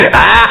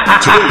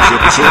Today's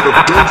episode of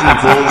Dungeon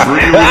Crawlers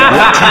Radio is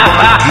brought to you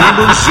by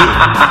Gamers Inn,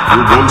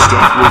 your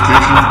one-stop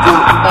location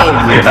for all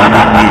your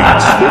gaming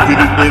needs.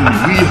 Located in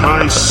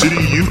Lehigh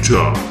City,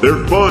 Utah,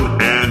 their fun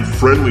and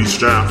friendly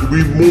staff will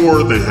be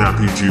more than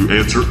happy to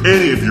answer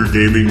any of your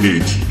gaming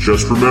needs.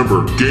 Just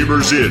remember,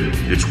 Gamers Inn,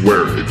 it's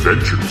where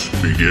adventures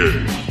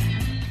begin.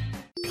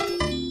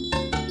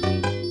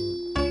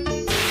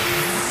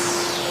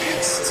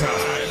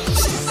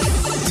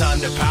 Time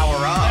to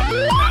power up.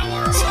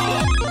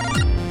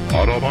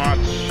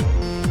 Autobots,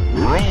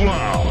 roll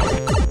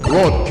out.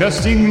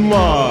 Broadcasting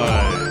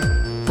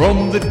live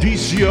from the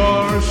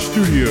DCR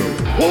studio.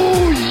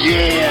 Oh,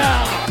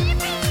 yeah!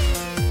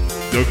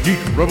 The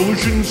Geek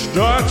Revolution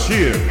starts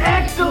here.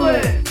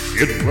 Excellent!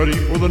 Get ready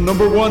for the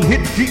 #1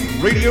 hit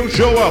geek radio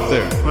show out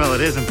there. Well,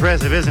 it is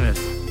impressive, isn't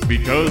it?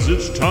 Because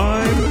it's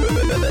time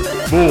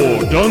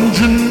for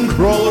Dungeon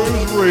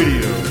Crawlers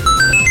Radio.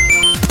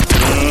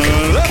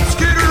 Let's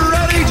get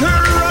ready to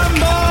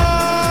rumble!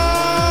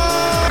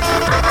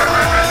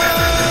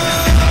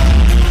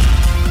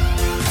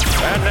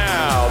 And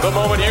now, the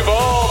moment you've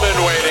all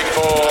been waiting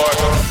for.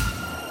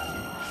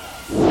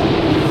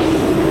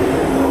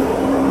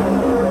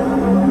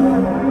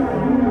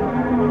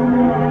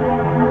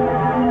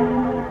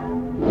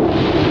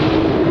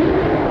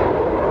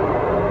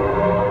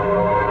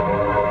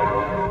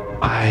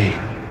 I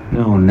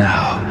know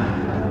now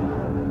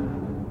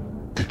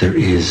that there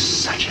is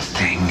such a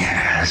thing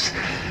as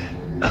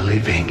a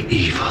living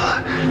evil,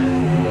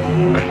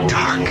 a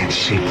dark and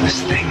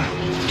shapeless thing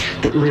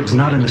that lives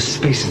not in the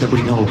spaces that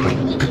we know,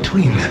 but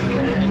between them,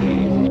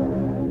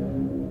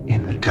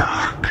 in the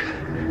dark,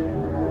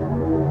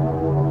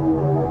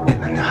 in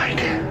the night.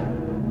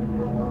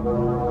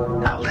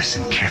 Now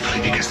listen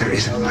carefully, because there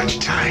isn't much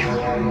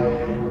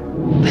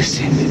time.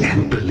 Listen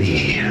and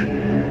believe,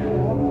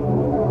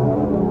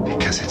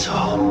 because it's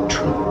all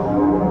true.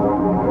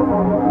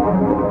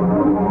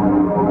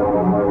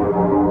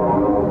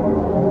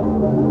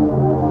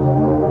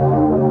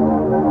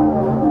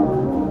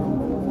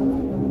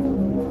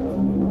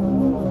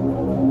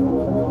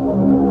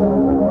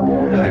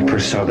 I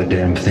first saw the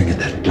damn thing in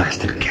that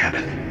blasted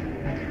cabin.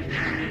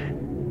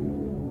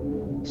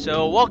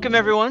 So, welcome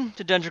everyone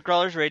to Dungeon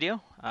Crawlers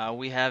Radio.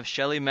 We have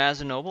Shelly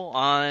Mazzanoble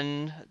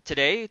on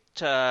today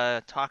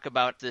to talk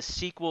about the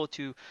sequel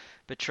to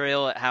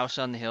Betrayal at House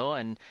on the Hill.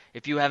 And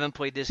if you haven't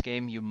played this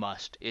game, you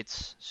must.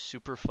 It's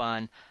super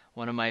fun.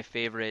 One of my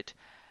favorite.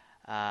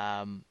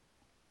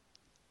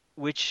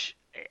 Which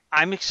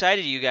I'm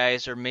excited you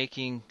guys are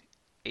making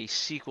a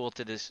sequel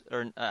to this,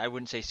 or I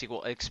wouldn't say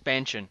sequel,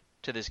 expansion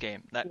to this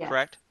game. That Yes.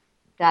 correct?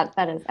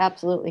 That is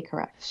absolutely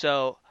correct.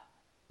 So,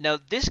 now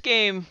this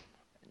game,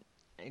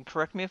 and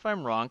correct me if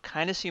I'm wrong,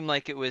 kind of seemed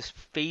like it was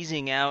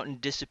phasing out and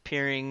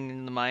disappearing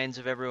in the minds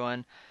of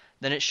everyone.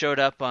 Then it showed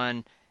up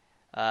on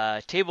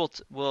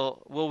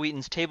Will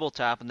Wheaton's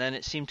tabletop, and then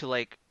it seemed to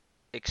like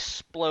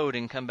explode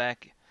and come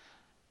back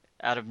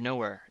out of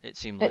nowhere. It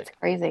seemed It's like.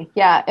 crazy.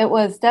 Yeah, it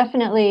was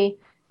definitely,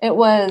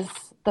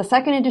 the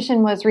second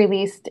edition was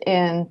released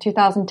in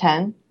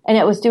 2010, and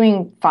it was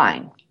doing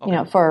fine. Okay. You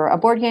know, for a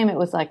board game, it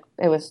was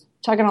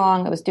chugging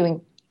along. It was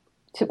doing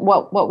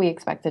what we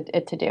expected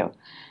it to do.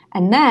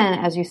 And then,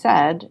 as you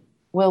said,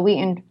 Will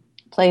Wheaton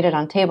played it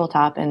on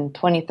tabletop in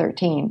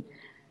 2013,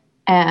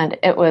 and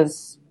it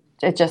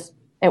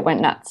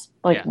went nuts.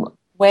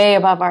 Way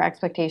above our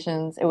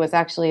expectations. It was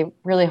actually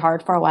really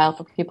hard for a while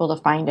for people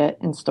to find it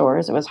in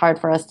stores. It was hard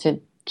for us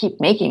to keep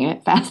making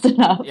it fast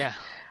enough. Yeah.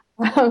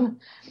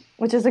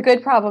 Which is a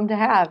good problem to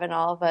have and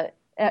all, but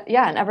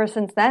and ever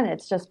since then,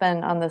 it's just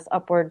been on this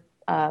upward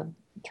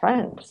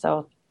trend.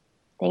 So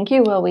thank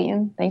you, Will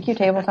Wheaton. Thank you,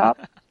 Tabletop.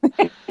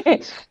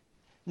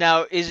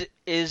 Now, is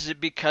it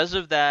because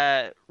of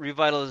that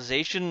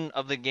revitalization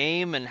of the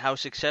game and how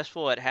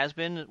successful it has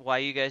been why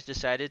you guys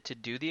decided to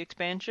do the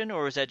expansion,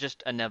 or is that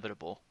just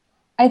inevitable?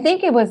 I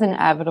think it was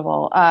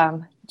inevitable.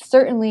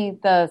 Certainly,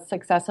 the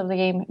success of the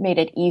game made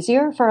it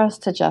easier for us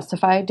to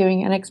justify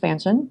doing an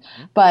expansion,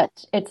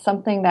 but it's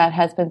something that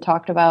has been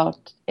talked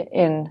about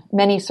in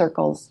many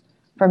circles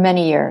for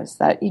many years,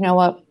 that, you know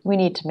what, we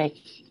need to make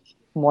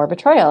more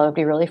Betrayal. It would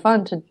be really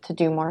fun to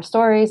do more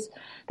stories.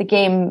 The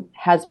game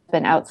has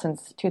been out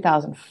since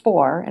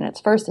 2004 in its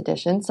first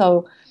edition,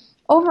 so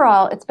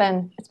overall, it's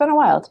been a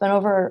while. It's been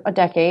over a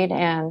decade,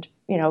 and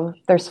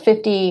there's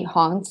 50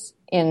 haunts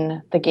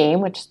in the game,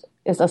 which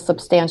is a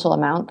substantial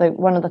amount.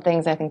 One of the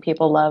things I think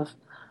people love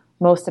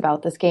most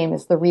about this game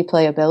is the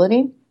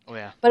replayability. Oh,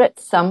 yeah. But at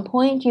some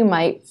point, you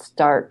might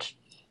start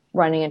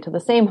running into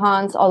the same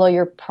haunts, although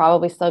you're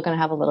probably still going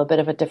to have a little bit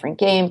of a different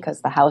game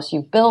because the house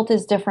you've built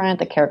is different,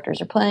 the characters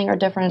you're playing are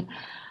different.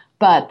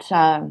 But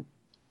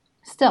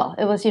still,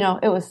 it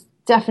was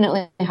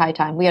definitely high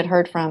time. We had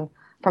heard from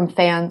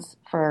fans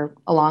for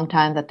a long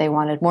time that they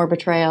wanted more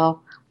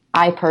Betrayal.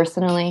 I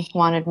personally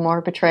wanted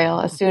more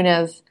Betrayal. As soon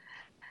as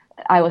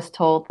I was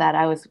told that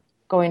I was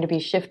going to be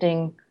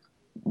shifting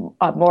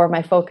more of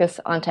my focus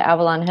onto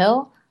Avalon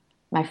Hill,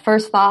 my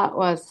first thought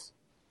was,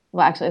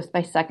 well, actually, it was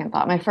my second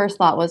thought. My first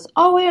thought was,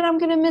 oh, wait, I'm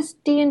going to miss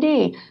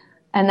D&D.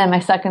 And then my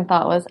second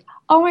thought was,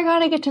 oh my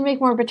God, I get to make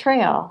more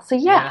Betrayal. So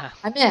Yeah.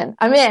 I'm in.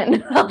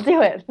 I'll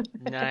do it.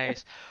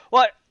 Nice.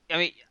 Well, I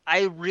mean,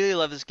 I really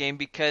love this game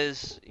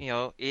because,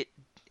 it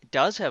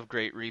does have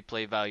great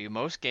replay value.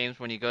 Most games,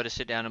 when you go to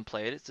sit down and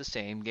play it, it's the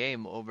same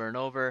game over and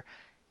over.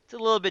 It's a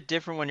little bit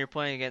different when you're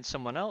playing against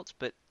someone else,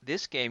 but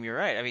this game, you're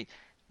right. I mean,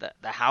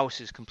 the house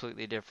is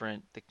completely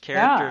different. The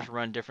characters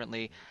run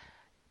differently.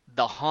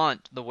 The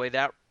haunt, the way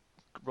that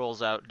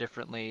rolls out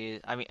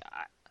differently. I mean,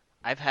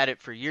 I've had it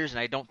for years, and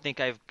I don't think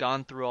I've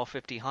gone through all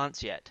 50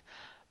 haunts yet.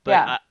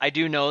 But I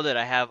do know that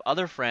I have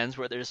other friends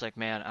where they're just like,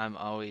 man,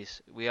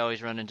 we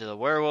always run into the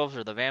werewolves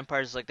or the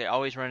vampires. Like, they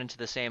always run into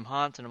the same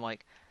haunts, and I'm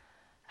like,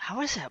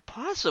 how is that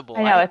possible?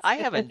 I know. I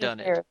haven't done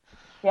it.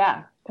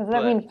 Yeah, because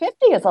I mean,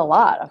 50 is a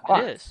lot of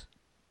haunts. It is.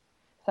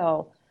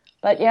 So,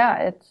 but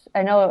yeah,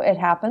 I know it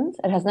happens.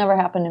 It has never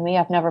happened to me.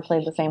 I've never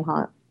played the same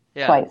haunt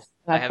twice.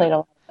 And I've played a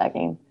lot of that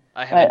game.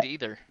 I haven't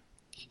either.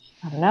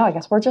 I don't know. I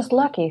guess we're just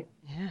lucky.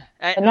 Yeah.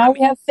 And now we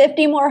have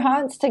 50 more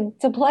haunts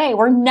to play.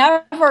 We're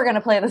never going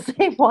to play the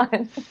same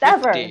one.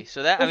 Never. 50.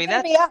 So that's be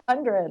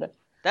 100.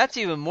 That's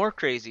even more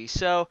crazy.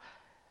 So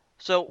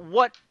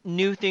what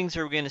new things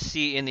are we going to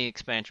see in the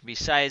expansion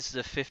besides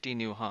the 50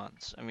 new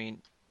haunts? I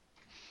mean,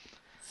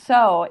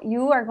 so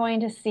you are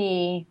going to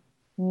see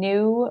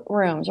new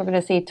rooms. You're going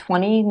to see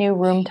 20 new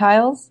room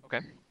tiles. Okay.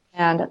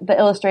 And the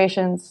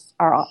illustrations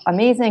are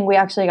amazing. We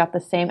actually got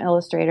the same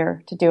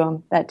illustrator to do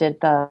them that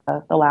did the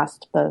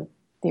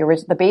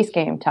base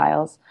game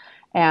tiles,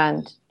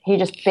 and he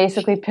just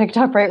basically picked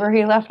up right where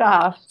he left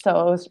off.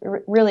 So it was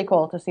really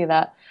cool to see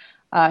that.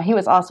 He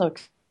was also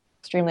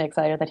extremely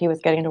excited that he was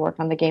getting to work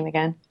on the game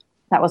again.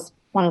 That was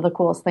one of the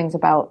coolest things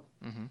about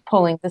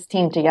pulling this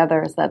team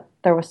together, is that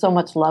there was so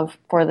much love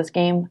for this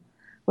game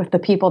with the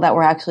people that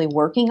were actually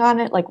working on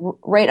it, like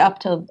right up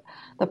to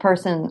the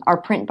person, our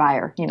print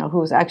buyer, who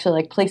was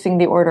actually like placing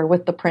the order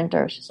with the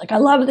printer. She's like, I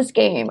love this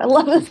game.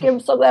 I'm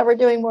so glad we're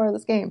doing more of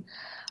this game.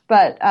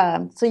 But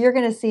so you're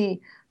going to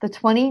see the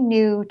 20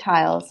 new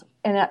tiles,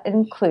 and it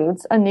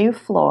includes a new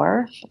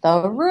floor,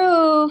 the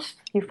roof.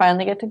 You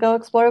finally get to go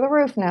explore the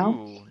roof now.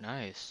 Ooh,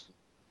 nice.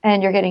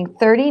 And you're getting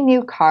 30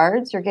 new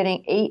cards. You're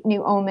getting 8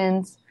 new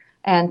omens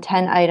and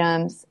 10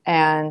 items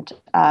and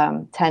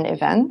 10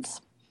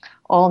 events.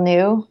 All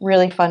new,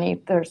 really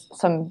funny. There's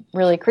some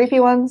really creepy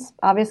ones,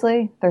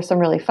 obviously. There's some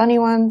really funny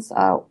ones.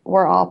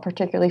 We're all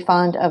particularly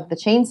fond of the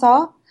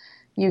chainsaw.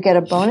 You get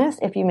a bonus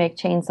if you make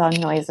chainsaw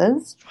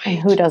noises. Sweet. And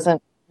who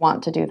doesn't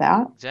want to do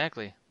that?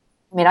 Exactly.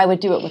 I mean, I would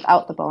do it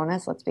without the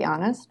bonus, let's be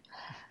honest.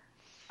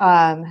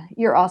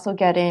 You're also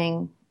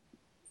getting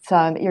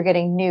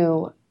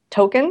new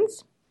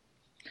tokens.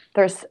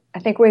 I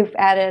think we've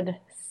added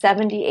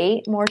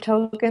 78 more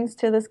tokens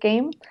to this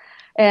game,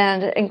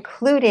 and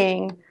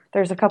including,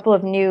 there's a couple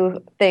of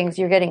new things.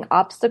 You're getting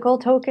obstacle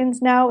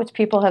tokens now, which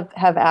people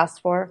have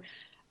asked for.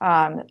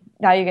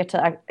 Now you get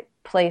to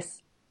place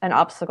an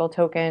obstacle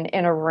token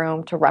in a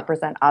room to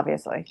represent,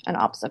 obviously, an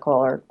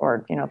obstacle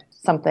or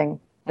something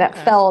that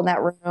fell in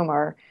that room,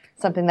 or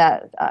something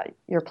that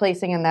you're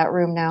placing in that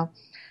room now.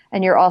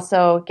 And you're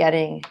also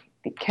getting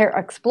the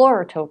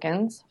explorer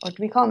tokens, or do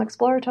we call them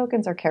explorer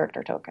tokens or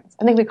character tokens?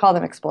 I think we call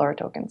them explorer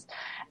tokens.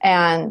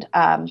 And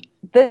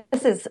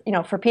this is,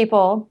 for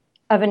people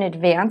of an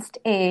advanced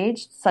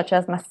age, such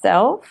as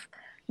myself.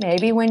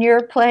 Maybe when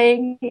you're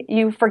playing,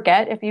 you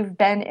forget if you've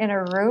been in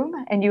a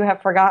room, and you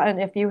have forgotten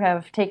if you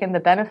have taken the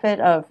benefit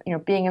of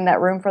being in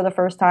that room for the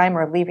first time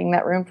or leaving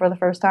that room for the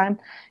first time.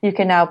 You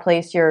can now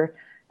place your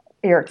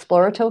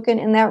explorer token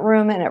in that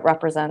room, and it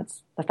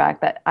represents the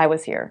fact that I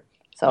was here.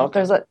 So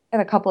there's a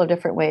couple of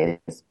different ways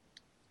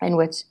in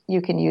which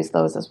you can use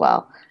those as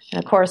well.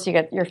 And of course, you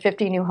get your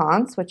 50 new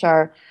haunts, which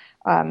are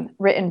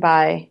written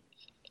by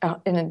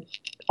an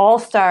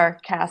all-star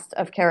cast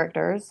of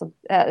characters. So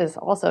that is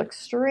also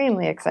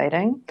extremely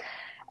exciting.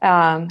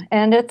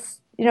 And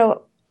it's,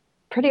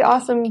 pretty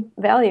awesome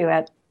value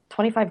at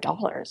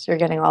 $25. You're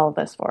getting all of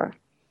this for.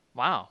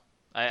 Wow.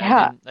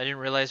 I didn't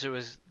realize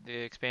the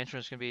expansion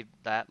was going to be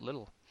that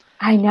little.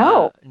 I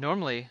know.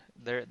 Normally,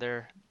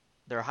 they're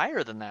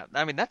higher than that.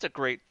 I mean, that's a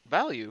great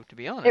value, to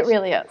be honest. It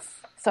really is.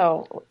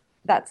 So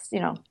that's,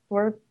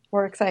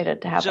 we're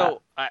excited to have that.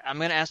 So I'm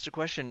going to ask the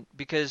question,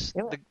 because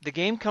the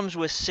game comes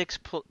with 6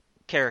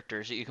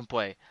 characters that you can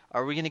play.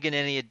 Are we going to get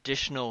any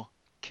additional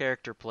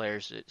character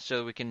players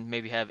so we can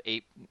maybe have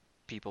 8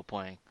 people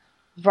playing?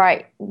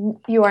 Right.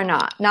 You are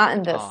not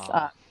in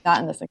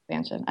this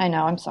expansion. I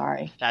know. I'm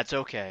sorry. That's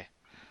okay.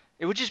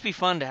 It would just be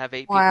fun to have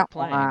 8 people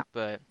playing,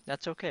 but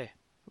that's okay.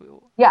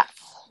 Yes.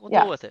 We'll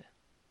deal with it.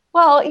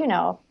 Well,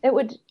 it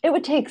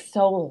would take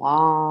so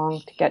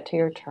long to get to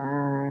your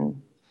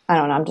turn. I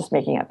don't know. I'm just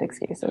making up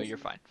excuses. No, you're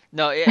fine.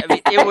 No, I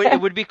mean,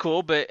 it would be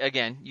cool, but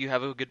again, you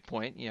have a good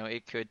point.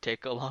 It could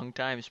take a long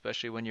time,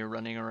 especially when you're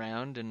running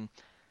around and,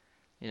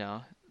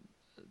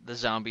 the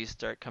zombies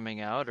start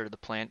coming out, or the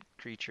plant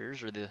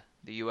creatures, or the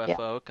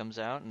UFO comes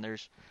out, and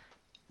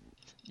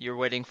you're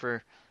waiting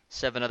for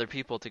 7 other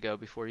people to go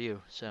before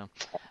you. So,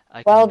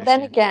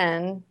 then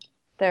again,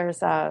 there's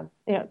there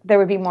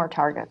would be more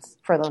targets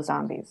for those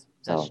zombies.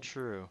 So that's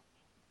true.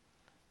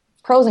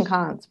 pros and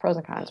cons,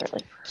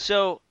 really.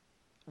 So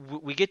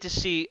we get to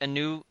see a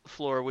new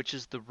floor, which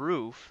is the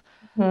roof.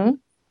 Hmm.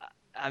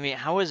 I mean,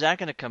 how is that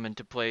going to come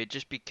into play?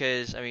 Just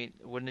because, I mean,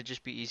 wouldn't it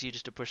just be easy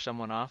just to push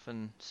someone off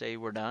and say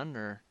we're done?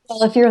 Or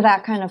Well, if you're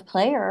that kind of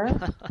player,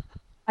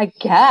 I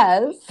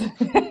guess.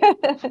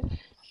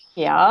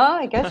 Yeah,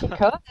 I guess you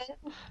could.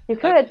 You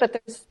could, but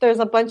there's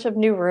a bunch of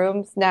new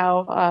rooms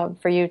now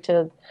for you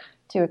to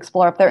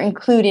explore up there,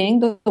 including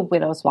the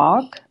Widow's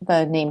Walk,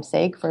 the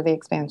namesake for the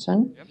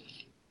expansion. Yep.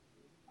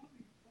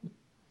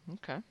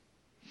 Okay.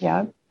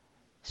 Yeah.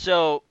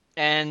 So,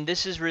 and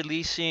this is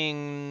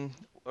releasing,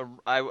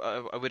 I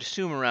would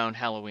assume, around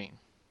Halloween.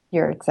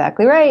 You're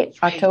exactly right.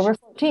 That's right. October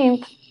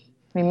 14th.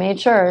 We made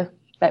sure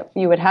that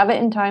you would have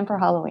it in time for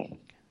Halloween.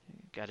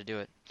 Got to do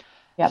it.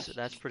 Yep. So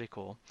that's pretty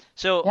cool.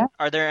 So, Yeah.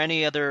 are there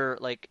any other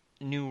like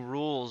new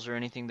rules or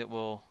anything that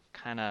we'll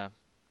kind of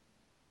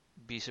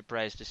be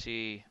surprised to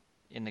see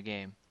in the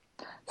game?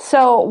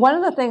 So one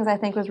of the things I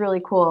think was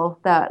really cool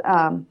that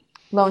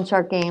Lone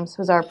Shark Games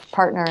was our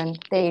partner, and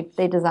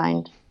they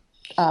designed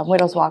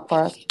Widow's Walk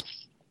for us.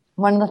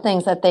 One of the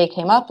things that they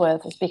came up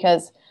with is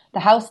because the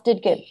house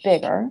did get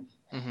bigger,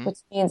 which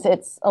means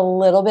it's a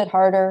little bit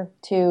harder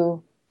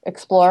to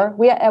explore.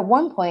 We at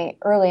one point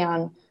early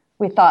on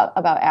we thought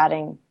about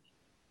adding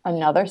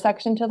another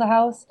section to the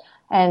house,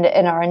 and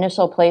in our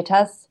initial play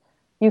tests,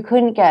 you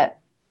couldn't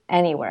get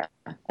anywhere.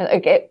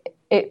 Like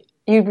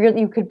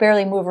you could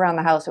barely move around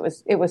the house.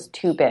 It was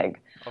too big.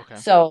 Okay.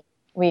 So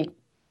we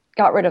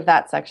got rid of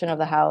that section of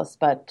the house,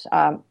 but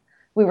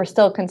we were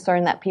still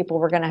concerned that people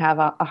were going to have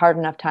a hard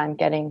enough time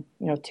getting,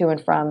 to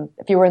and from.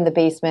 If you were in the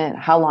basement,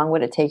 how long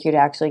would it take you to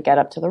actually get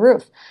up to the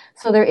roof?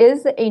 So there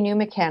is a new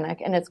mechanic,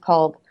 and it's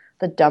called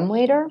the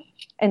dumbwaiter.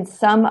 And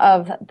some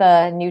of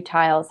the new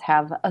tiles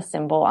have a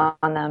symbol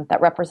on them that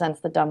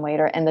represents the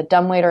dumbwaiter, and the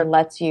dumbwaiter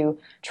lets you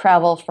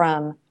travel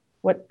from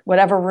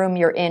whatever room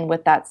you're in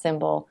with that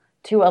symbol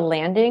to a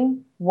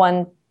landing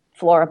one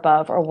floor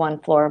above or one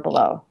floor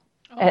below.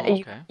 Oh,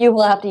 okay. You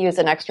will have to use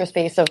an extra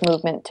space of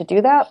movement to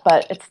do that,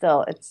 but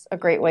it's a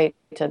great way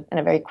and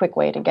a very quick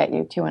way to get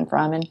you to and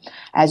from. And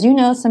as you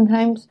know,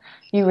 sometimes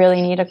you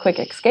really need a quick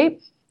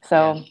escape,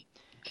 so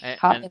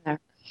hop in there.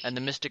 And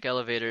the Mystic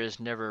Elevator is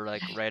never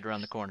like right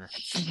around the corner.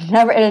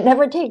 It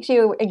never takes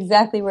you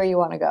exactly where you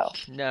want to go.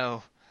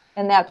 No.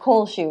 And that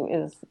coal chute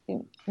is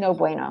no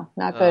bueno,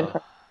 not good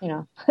for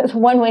it's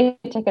one way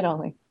ticket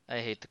only. I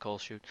hate the coal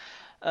chute.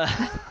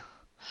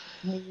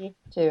 Me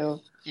too.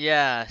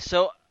 Yeah,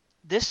 so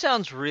this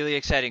sounds really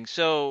exciting.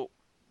 So,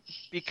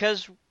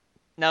 because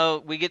now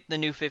we get the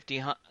new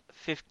 50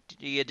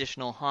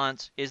 additional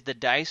haunts, is the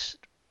dice,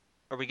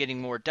 are we getting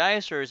more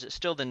dice, or is it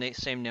still the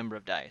same number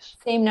of dice?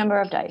 Same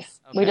number of dice.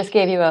 Okay. We just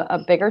gave you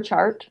a bigger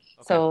chart,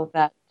 so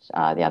that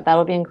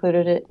that'll be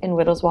included in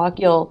Widow's Walk.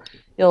 You'll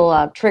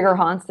trigger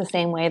haunts the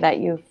same way that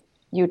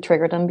you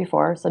triggered them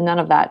before, so none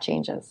of that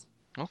changes.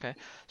 Okay.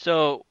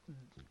 So,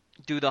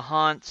 do the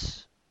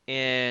haunts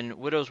in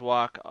Widow's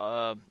Walk,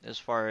 as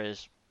far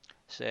as,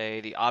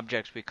 say, the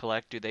objects we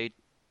collect, do they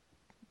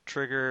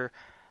trigger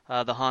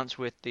the haunts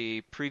with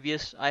the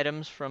previous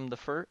items from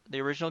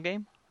the original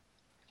game?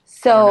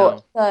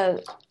 So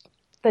the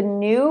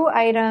new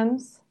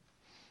items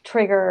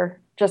trigger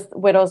just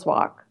Widow's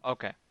Walk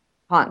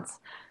haunts,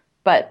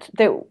 but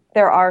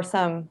there are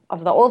some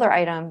of the older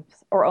items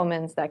or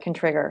omens that can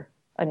trigger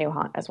a new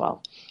haunt as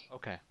well.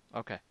 Okay.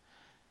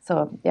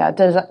 So yeah,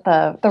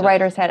 the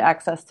writers had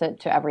access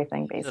to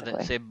everything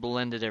basically. So they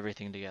blended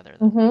everything together.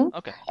 Mm-hmm.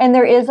 Okay. And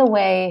there is a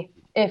way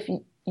if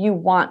you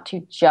want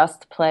to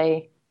just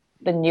play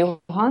the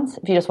new haunts,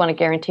 if you just want to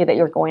guarantee that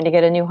you're going to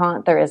get a new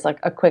haunt, there is like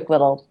a quick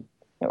little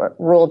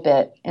rule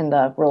bit in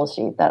the rule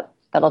sheet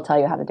that'll tell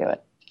you how to do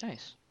it.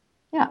 Nice.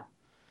 Yeah.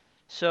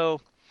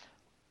 So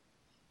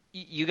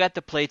you got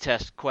the play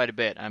test quite a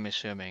bit, I'm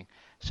assuming.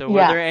 So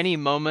were there any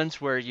moments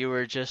where you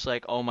were just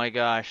like, oh my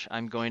gosh,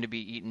 I'm going to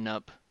be eaten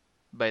up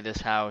by this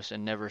house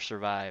and never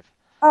survive?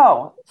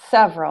 Oh,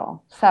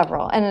 several,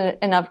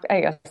 and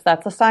I guess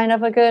that's a sign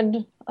of a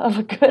good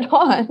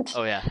haunt.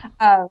 Oh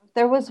yeah.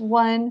 There was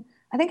one.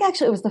 I think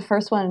actually it was the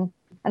first one,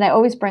 and I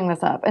always bring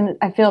this up, and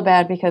I feel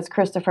bad because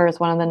Christopher is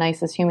one of the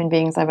nicest human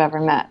beings I've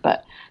ever met.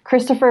 But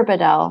Christopher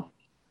Bedell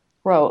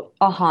wrote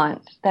a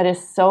haunt that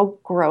is so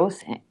gross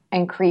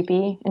and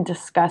creepy and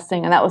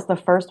disgusting, and that was the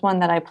first one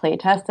that I play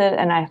tested,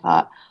 and I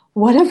thought,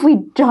 what have we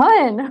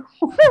done?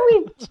 What are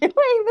we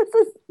doing?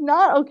 This is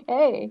not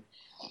okay.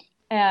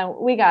 And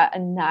we got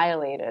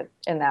annihilated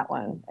in that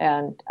one.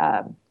 And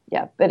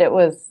but it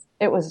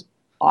was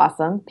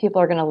awesome.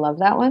 People are going to love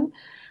that one.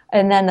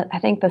 And then I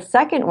think the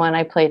second one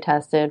I play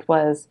tested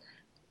was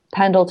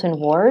Pendleton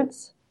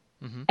Wards.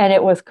 Mm-hmm. And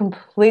it was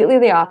completely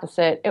the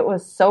opposite. It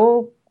was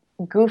so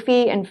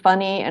goofy and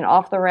funny and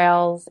off the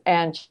rails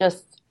and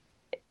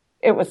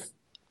it was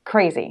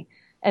crazy.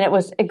 And it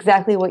was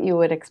exactly what you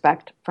would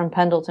expect from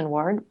Pendleton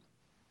Ward.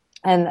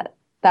 And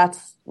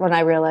that's when I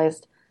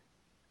realized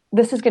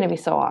this is going to be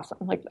so awesome.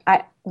 Like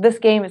this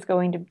game is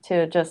going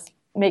to just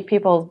make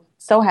people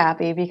so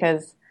happy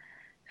because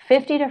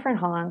 50 different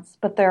haunts,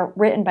 but they're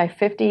written by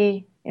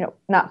 50,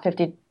 not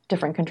 50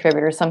 different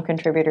contributors. Some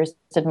contributors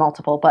did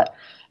multiple, but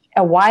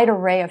a wide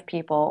array of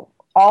people,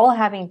 all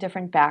having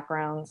different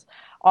backgrounds,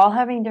 all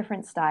having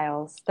different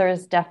styles.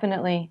 There's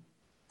definitely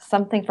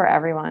something for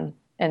everyone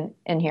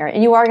in here.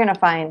 And you are going to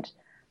find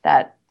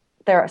that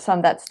there are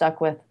some that stuck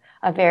with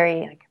a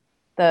very, like,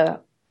 the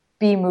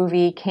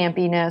B-movie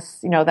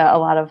campiness, that a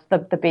lot of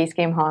the base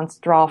game haunts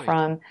draw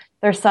from.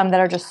 There's some that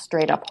are just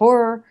straight up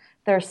horror.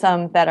 There's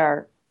some that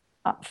are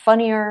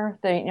funnier.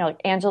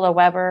 Like Angela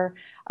Weber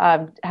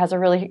has a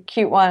really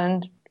cute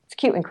one. It's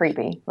cute and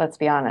creepy, let's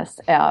be honest,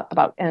 and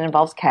it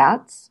involves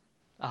cats.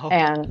 Oh.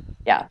 And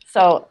yeah,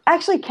 so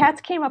actually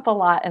cats came up a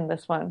lot in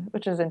this one,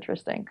 which is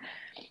interesting.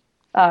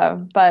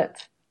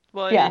 But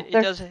well, yeah,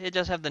 it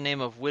does have the name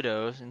of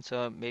widows, and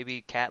so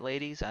maybe cat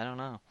ladies. I don't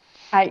know.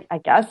 I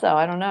guess so.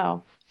 I don't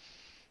know.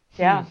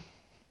 Yeah.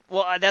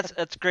 Well,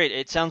 that's great.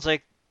 It sounds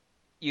like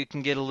you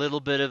can get a little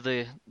bit of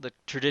the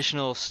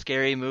traditional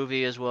scary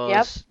movie as well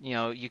as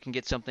you can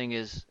get something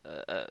as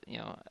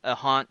a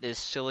haunt as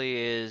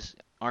silly as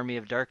Army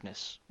of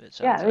Darkness.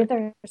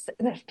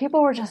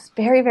 People were just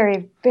very,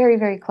 very, very,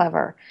 very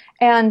clever,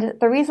 and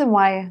the reason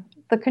why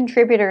the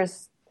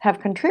contributors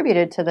have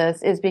contributed to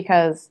this is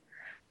because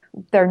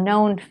they're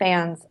known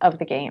fans of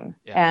the game,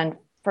 and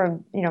for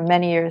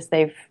many years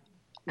they've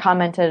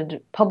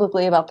commented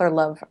publicly about their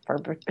love for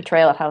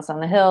Betrayal at House on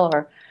the Hill,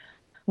 or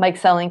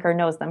Mike Selinker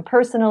knows them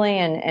personally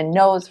and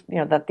knows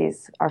that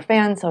these are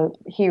fans, so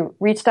he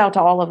reached out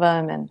to all of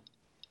them, and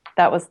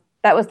that was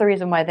the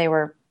reason why they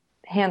were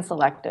hand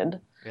selected.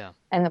 Yeah.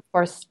 And of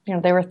course,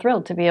 they were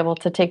thrilled to be able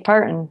to take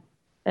part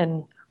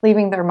in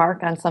leaving their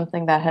mark on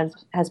something that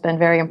has been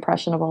very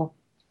impressionable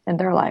in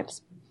their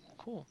lives.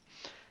 Cool.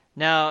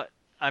 Now,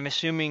 I'm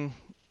assuming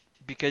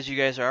because you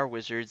guys are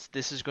wizards,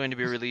 this is going to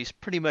be released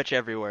pretty much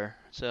everywhere.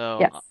 So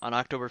yes. On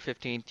October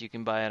 15th, you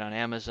can buy it on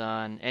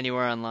Amazon,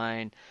 anywhere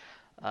online,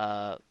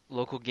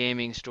 local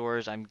gaming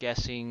stores. I'm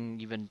guessing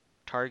even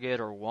Target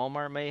or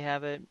Walmart may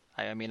have it.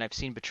 I mean, I've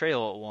seen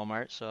Betrayal at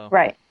Walmart, so.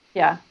 Right.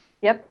 Yeah.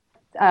 Yep.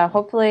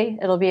 Hopefully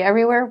it'll be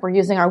everywhere. We're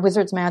using our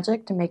Wizards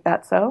magic to make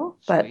that so.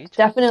 But Sweet.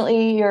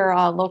 Definitely your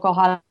local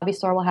hobby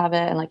store will have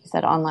it, and like you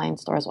said, online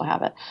stores will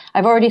have it.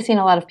 I've already seen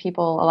a lot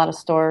of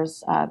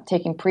stores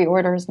taking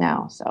pre-orders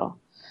now, so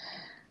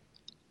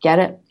get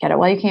it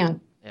while you can.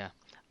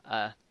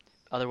 Yeah.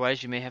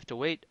 Otherwise, you may have to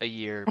wait a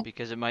year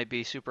because it might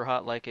be super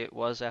hot like it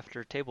was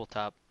after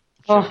Tabletop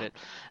showed it.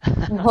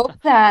 I hope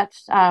that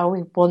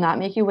we will not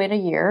make you wait a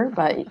year,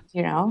 but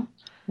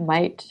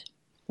might.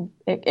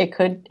 It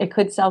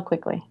could sell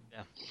quickly.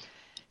 Yeah.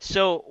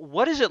 So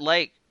what is it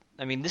like?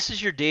 I mean, this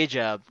is your day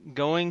job,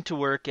 going to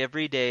work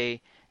every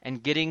day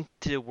and getting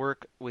to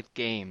work with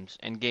games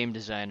and game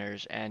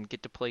designers and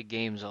get to play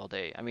games all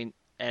day. I mean,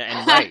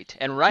 and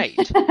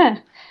write.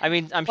 I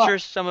mean, I'm sure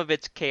some of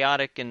it's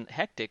chaotic and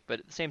hectic,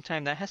 but at the same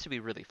time, that has to be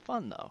really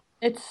fun, though.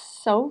 It's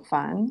so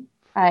fun.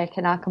 I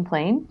cannot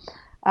complain.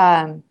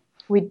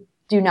 We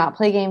do not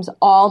play games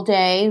all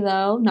day,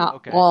 though.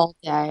 Not all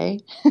day.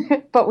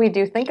 But we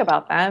do think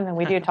about them, and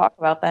we do talk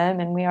about them,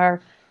 and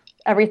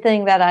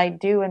everything that I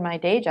do in my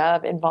day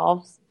job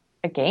involves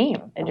a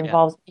game. It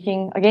involves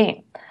making a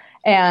game.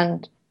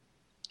 And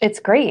it's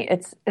great.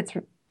 It's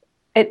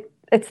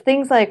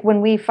things like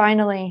when we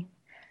finally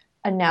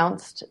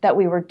announced that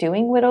we were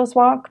doing Widow's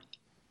Walk,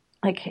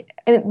 like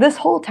this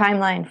whole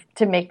timeline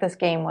to make this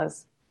game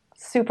was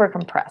super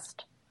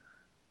compressed.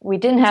 We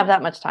didn't have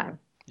that much time.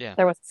 Yeah.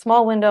 There was a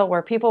small window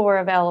where people were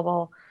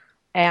available,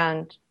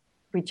 and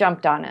we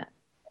jumped on it.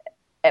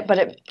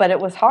 But it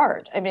was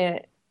hard. I mean,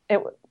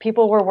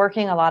 people were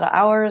working a lot of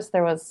hours.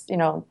 There was,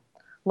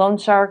 Lone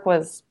Shark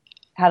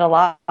had a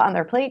lot on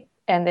their plate,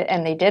 and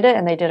they did it,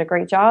 and they did a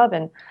great job.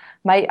 And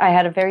I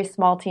had a very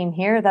small team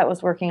here that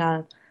was working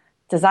on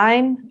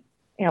design,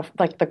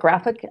 like the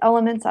graphic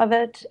elements of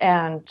it,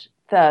 and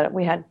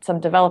we had some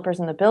developers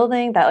in the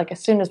building that, like, as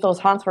soon as those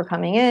haunts were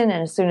coming in,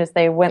 and as soon as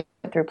they went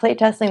through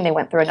playtesting, they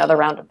went through another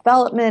round of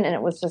development, and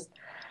it was just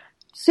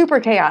super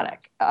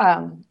chaotic.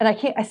 And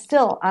I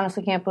still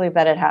honestly can't believe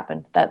that it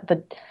happened.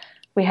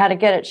 We had to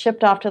get it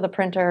shipped off to the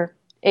printer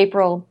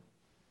April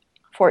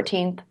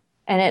 14th,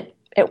 and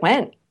it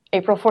went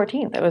April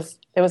 14th.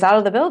 It was out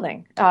of the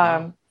building.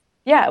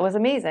 Yeah, it was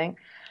amazing.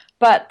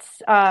 But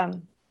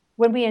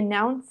when we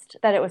announced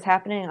that it was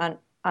happening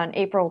on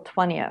April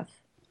 20th,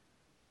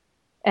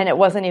 and it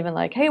wasn't even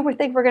like, hey, we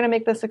think we're going to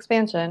make this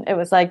expansion. It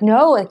was like,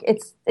 no,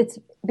 it's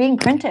being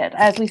printed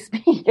as we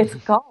speak. It's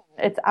gone.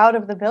 It's out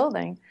of the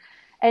building.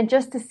 And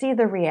just to see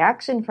the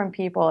reaction from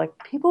people, like,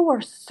 people were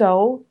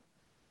so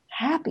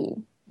happy.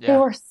 Yeah. They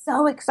were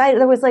so excited.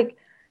 There was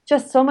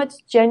just so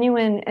much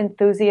genuine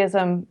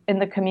enthusiasm in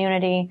the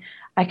community.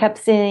 I kept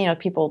seeing,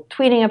 people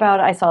tweeting about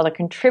it. I saw the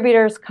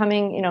contributors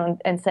coming,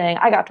 and saying,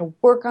 I got to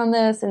work on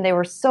this. And they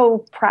were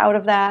so proud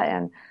of that.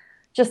 And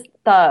just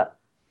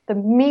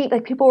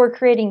people were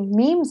creating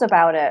memes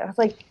about it. I was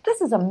like,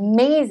 this is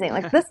amazing.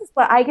 Like, this is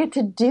what I get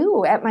to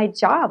do at my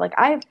job. Like,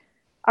 I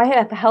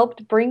have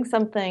helped bring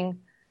something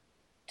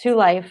to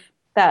life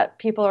that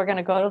people are going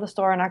to go to the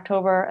store in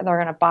October and they're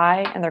going to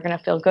buy and they're going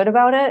to feel good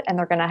about it and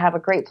they're going to have a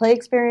great play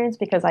experience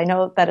because I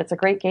know that it's a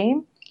great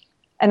game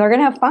and they're going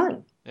to have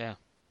fun. Yeah.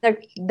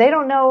 They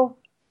don't know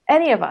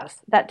any of us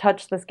that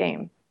touched this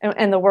game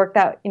and the work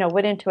that,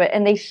 went into it,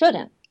 and they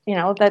shouldn't.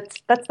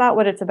 That's not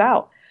what it's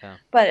about. Yeah.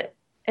 But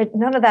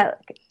none of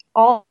that.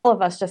 All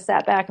of us just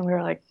sat back and we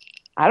were like,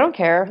 I don't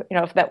care,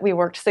 if that we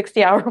worked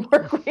 60-hour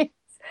work weeks.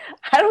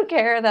 I don't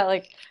care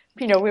that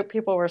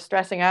people were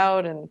stressing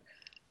out and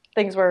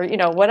things were,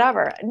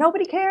 whatever.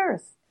 Nobody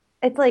cares.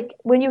 It's like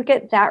when you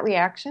get that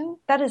reaction,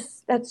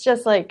 that's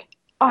just like,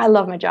 oh, I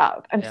love my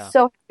job. I'm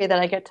so happy that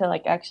I get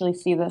to actually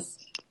see this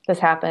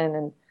happen.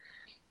 And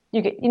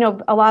you get,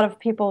 a lot of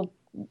people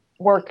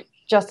work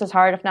just as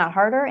hard, if not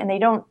harder, and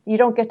you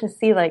don't get to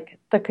see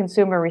the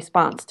consumer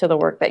response to the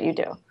work that you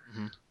do.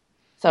 Mm-hmm.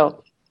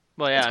 So,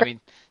 well, yeah, I mean,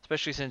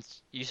 especially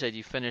since you said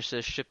you finished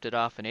this, shipped it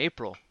off in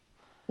April.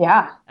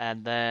 Yeah.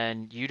 And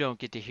then you don't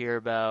get to hear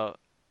about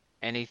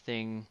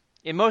anything.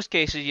 In most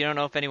cases, you don't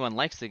know if anyone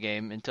likes the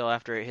game until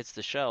after it hits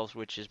the shelves,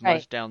 which is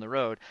months down the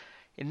road.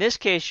 In this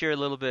case, you're a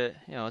little bit,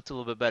 it's a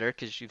little bit better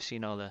because you've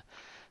seen all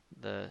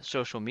the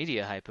social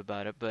media hype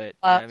about it. But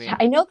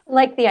I know they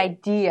like the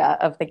idea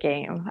of the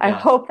game. I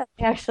hope that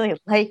they actually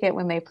like it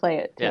when they play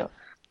it too.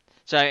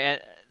 Yeah.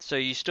 So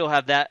you still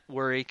have that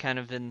worry kind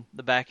of in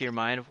the back of your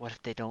mind of what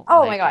if they don't?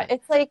 Oh my God!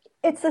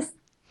 It's this.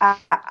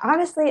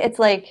 Honestly, it's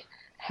like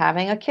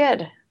having a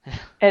kid.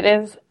 It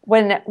is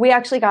when we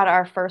actually got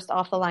our first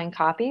off the line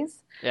copies.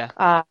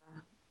 Yeah.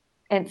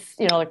 And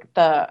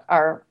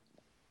our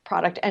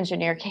product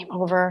engineer came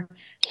over.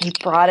 He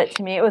brought it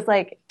to me. It was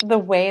like the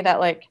way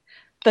that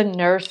the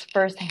nurse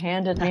first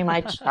handed me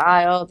my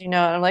child. And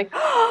I'm like,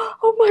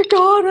 oh my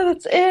God,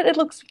 that's it.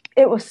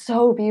 It was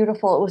so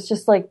beautiful. It was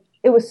just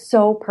it was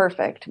so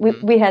perfect.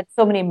 We had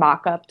so many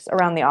mock-ups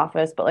around the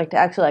office, but to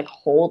actually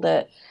hold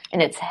it,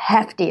 and it's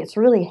hefty. It's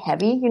really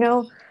heavy,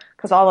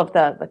 because all of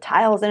the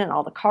tiles in it, and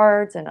all the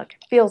cards, and it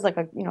feels like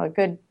a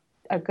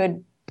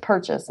good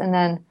purchase. And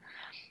then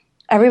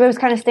everybody was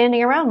kind of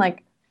standing around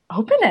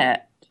open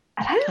it.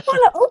 And I didn't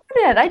want to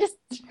open it.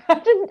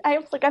 I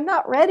was like, I'm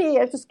not ready.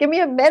 Just give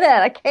me a minute.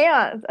 I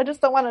can't. I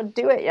just don't want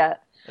to do it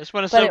yet. I just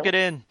want to soak it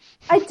in.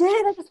 I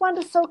did. I just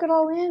wanted to soak it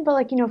all in.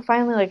 But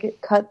finally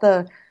it cut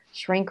the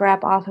shrink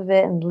wrap off of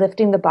it and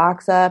lifting the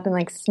box up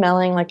and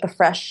smelling the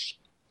fresh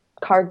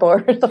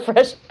cardboard, the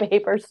fresh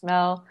paper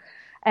smell.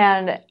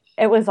 And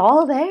it was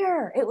all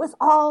there. It was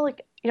all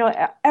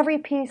every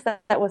piece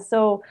that was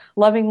so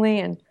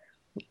lovingly and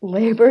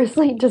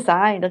laboriously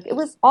designed. It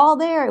was all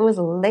there. It was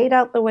laid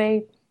out the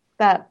way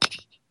that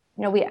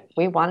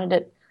we wanted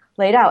it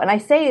laid out. And I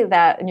say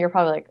that, and you're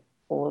probably like,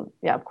 well,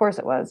 yeah, of course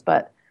it was.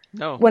 But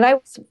no. When I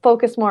was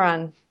focused more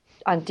on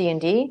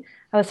D&D,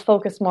 I was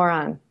focused more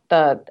on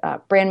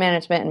the brand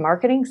management and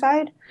marketing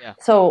side. Yeah.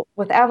 So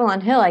with Avalon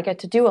Hill, I get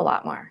to do a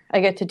lot more. I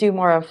get to do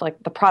more of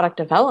the product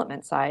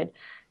development side.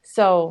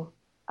 So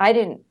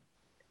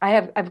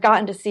I've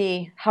gotten to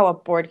see how a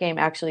board game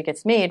actually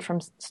gets made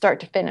from start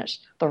to finish.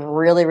 The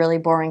really, really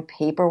boring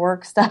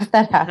paperwork stuff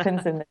that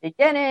happens in the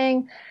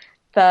beginning,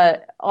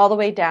 all the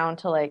way down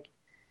to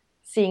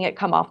seeing it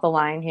come off the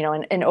line,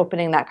 and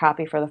opening that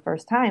copy for the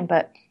first time.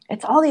 But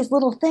it's all these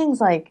little things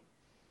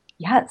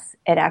yes,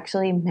 it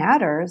actually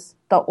matters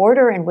the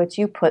order in which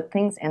you put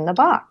things in the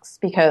box,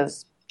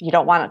 because you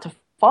don't want it to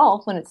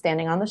fall when it's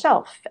standing on the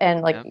shelf.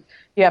 And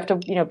you have to,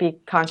 be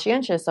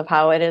conscientious of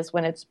how it is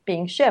when it's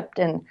being shipped.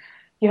 And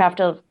you have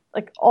to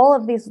all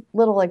of these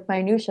little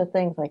minutia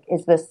things,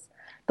 is this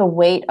the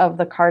weight of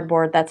the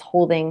cardboard that's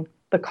holding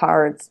the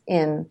cards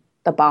in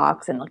the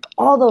box, and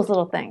all those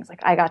little things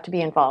I got to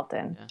be involved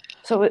in. Yeah.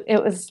 So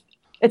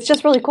it's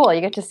just really cool.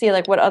 You get to see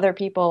what other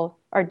people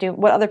are doing,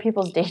 what other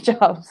people's day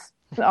jobs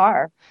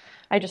are.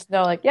 I just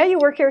know yeah, you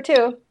work here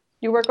too.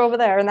 You work over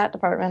there in that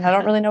department. I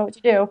don't really know what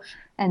you do,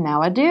 and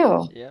now I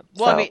do. Yeah.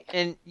 Well, I mean,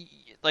 and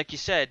like you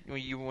said,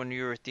 when you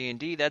were with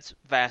D&D, that's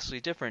vastly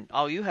different.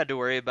 All you had to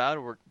worry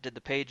about were did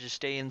the pages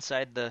stay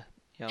inside the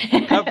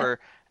cover,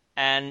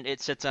 and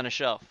it sits on a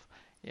shelf.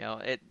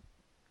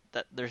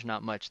 That there's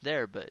not much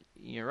there, but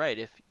you're right.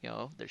 If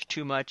there's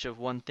too much of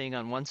one thing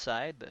on one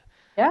side, the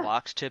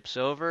box tips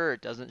over,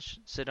 it doesn't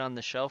sit on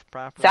the shelf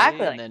properly,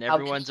 exactly. And then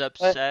everyone's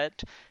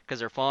upset because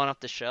they're falling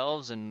off the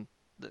shelves and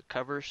the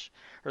covers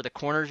or the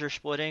corners are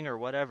splitting or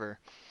whatever.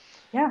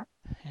 Yeah.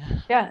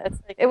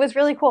 It was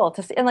really cool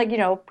to see, and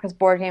because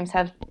board games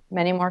have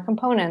many more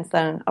components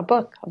than a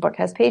book. A book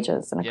has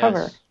pages and a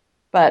cover,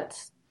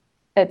 but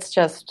it's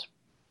just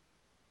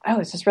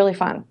really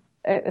fun.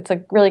 It's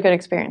a really good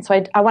experience.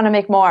 So I want to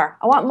make more.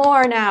 I want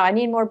more now. I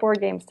need more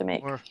board games to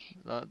make.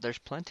 There's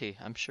plenty.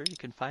 I'm sure you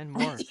can find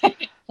more.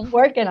 I'm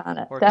working on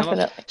it,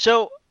 definitely.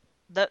 So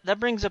that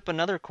brings up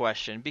another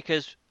question,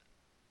 because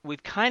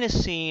we've kind of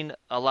seen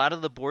a lot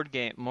of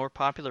the more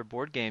popular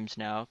board games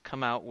now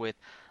come out with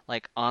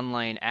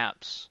online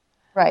apps,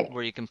 right,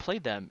 where you can play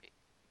them.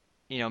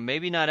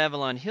 Maybe not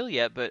Avalon Hill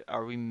yet, but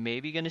are we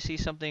maybe going to see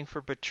something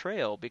for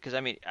Betrayal? Because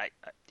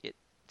it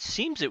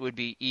seems it would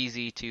be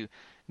easy to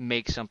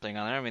make something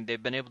on there. I mean,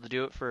 they've been able to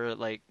do it for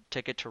like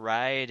Ticket to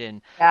Ride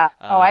and Yeah.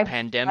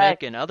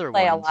 Pandemic and other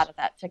play ones. a lot of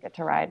that Ticket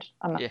to Ride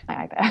on my Yeah.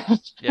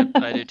 iPad. Yep,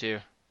 I do too.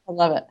 I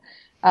love it.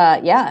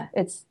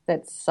 It's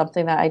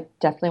something that I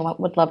definitely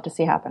would love to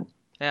see happen.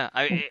 Yeah,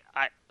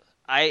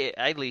 I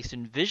at least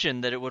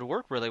envisioned that it would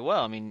work really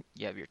well. I mean,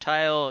 you have your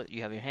tile,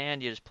 you have your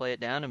hand, you just play it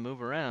down and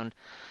move around.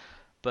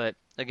 But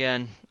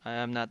again,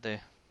 I'm not the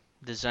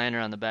designer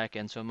on the back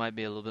end, so it might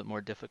be a little bit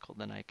more difficult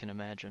than I can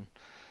imagine.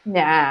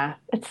 Nah,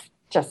 it's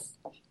just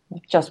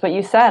what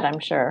you said, I'm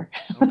sure.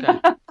 Okay.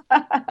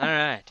 All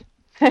right.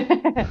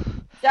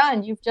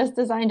 Done. You've just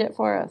designed it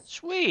for us.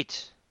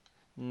 Sweet.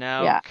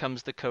 Now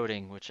comes the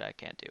coding, which I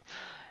can't do.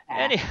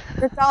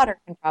 Your daughter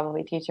can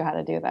probably teach you how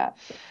to do that.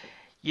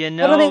 You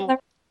What do they know, learn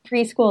in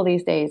preschool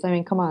these days? I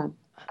mean, come on.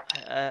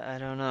 I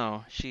don't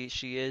know. She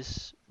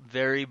is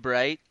very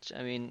bright.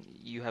 I mean,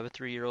 you have a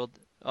 3-year-old,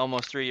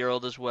 almost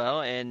 3-year-old as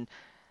well, and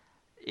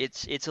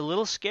it's a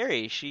little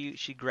scary.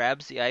 She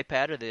grabs the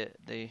iPad or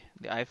the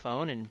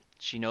iPhone, and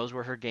she knows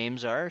where her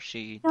games are.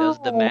 She does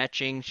the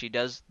matching. She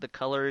does the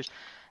colors.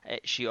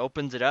 She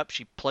opens it up.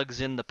 She plugs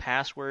in the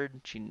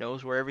password. She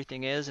knows where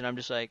everything is, and I'm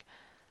just like,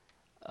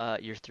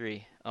 you're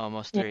 3,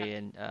 almost 3,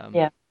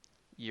 and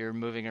you're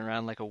moving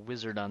around like a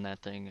wizard on that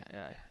thing.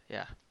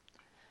 Yeah.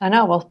 I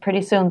know. Well,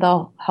 pretty soon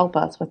they'll help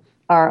us with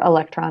our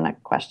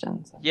electronic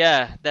questions.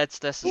 Yeah, that's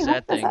the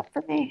sad thing. That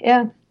for me.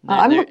 Yeah.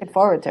 I'm looking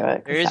forward to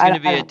it. There is going to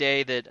be a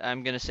day that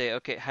I'm going to say,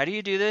 okay, how do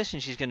you do this?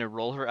 And she's going to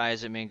roll her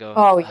eyes at me and go,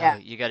 oh, yeah.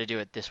 You got to do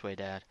it this way,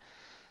 Dad.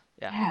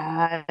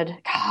 Yeah.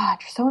 God,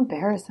 you're so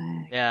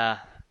embarrassing. Yeah.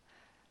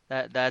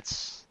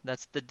 That's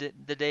the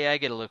day I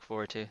get to look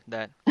forward to.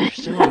 That you're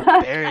so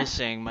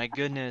embarrassing. My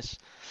goodness.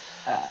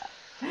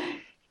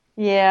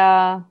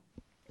 Yeah.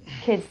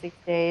 Kids these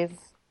days.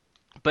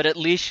 But at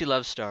least she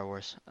loves Star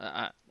Wars.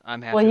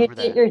 I'm happy with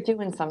that. Well, you're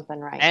doing something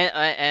right.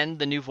 And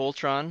the new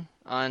Voltron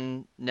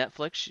on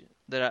Netflix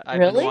that I've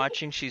been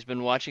watching. She's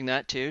been watching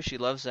that too. She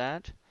loves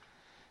that.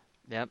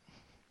 Yep.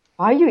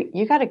 Wow,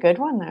 you got a good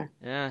one there.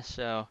 Yeah,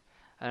 so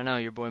I don't know.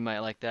 Your boy might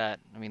like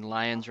that. I mean,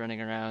 lions running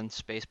around,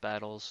 space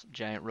battles,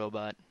 giant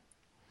robot.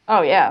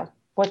 Oh, yeah.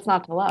 What's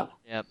not to love?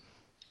 Yep.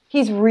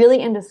 He's really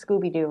into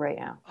Scooby-Doo right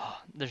now. Oh,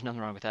 there's nothing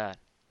wrong with that.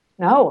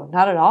 No,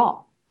 not at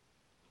all.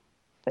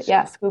 But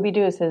yeah,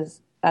 Scooby-Doo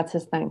is that's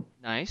his thing.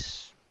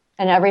 Nice.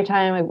 And every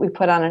time we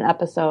put on an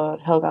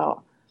episode, he'll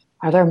go,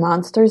 "Are there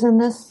monsters in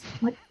this?"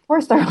 I'm like, "Of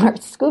course there are.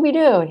 It's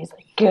Scooby-Doo." And he's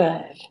like,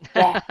 "Good."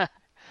 Yeah.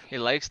 He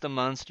likes the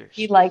monsters.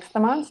 He likes the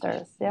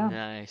monsters. Yeah.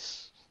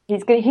 Nice.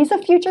 He's good. He's a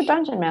future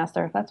dungeon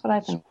master. That's what I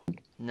think.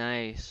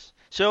 Nice.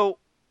 So,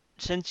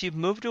 since you've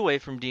moved away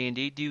from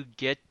D&D, do you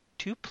get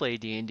to play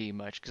D&D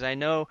much? Because I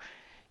know,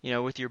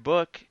 with your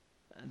book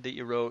that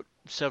you wrote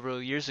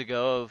several years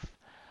ago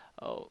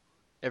of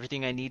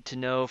everything I need to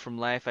know from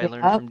life I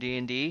learned from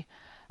D&D.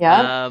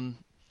 Yeah.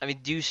 I mean,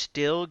 do you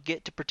still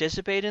get to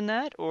participate in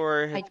that,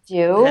 or I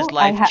do. Has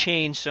life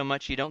changed so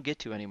much you don't get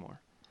to anymore?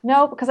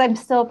 No, because I'm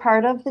still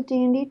part of the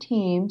D&D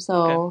team.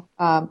 So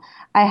I'm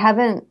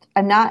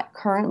not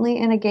currently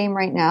in a game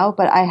right now,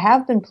 but I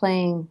have been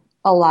playing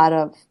a lot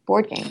of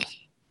board games.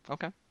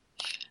 Okay.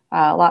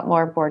 A lot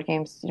more board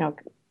games, Yeah.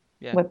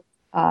 with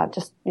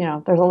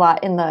there's a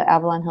lot in the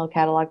Avalon Hill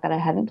catalog that I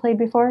hadn't played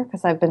before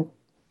because I've been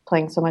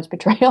playing so much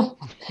Betrayal.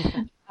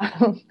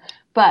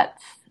 But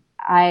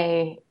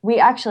we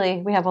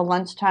have a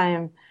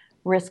lunchtime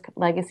Risk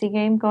Legacy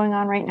game going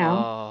on right now.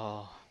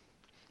 Oh.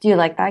 Do you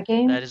like that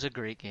game? That is a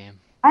great game.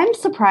 I'm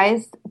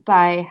surprised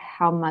by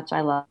how much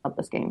I love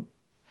this game.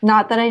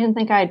 Not that I didn't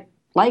think I'd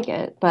like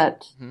it,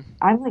 but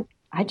I'm like,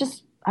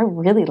 I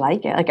really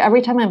like it. Like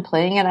every time I'm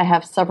playing it, I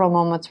have several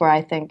moments where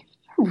I think,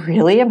 I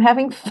really am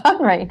having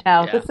fun right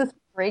now. Yeah. This is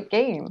a great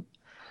game.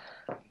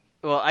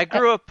 Well, I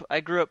grew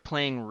up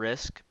playing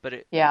Risk, but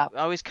it Yeah.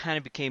 always kind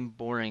of became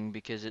boring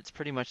because it's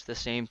pretty much the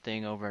same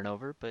thing over and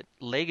over. But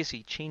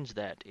Legacy changed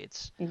that.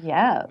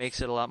 Yes.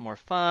 Makes it a lot more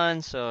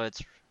fun. So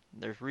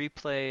there's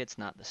replay. It's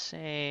not the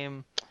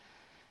same.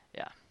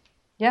 Yeah.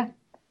 Yeah.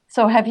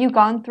 So have you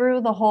gone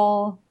through the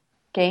whole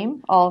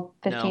game, all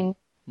 15?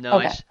 No.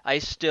 Okay. I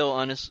still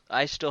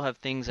have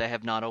things I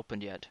have not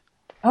opened yet.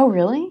 Oh,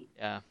 really?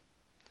 Yeah.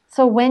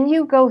 So when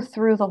you go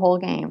through the whole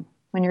game,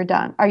 when you're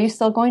done, are you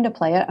still going to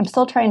play it? I'm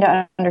still trying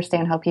to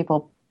understand how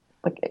people,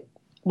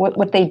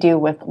 what they do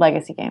with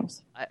Legacy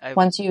games.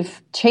 Once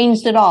you've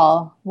changed it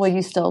all, will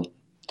you still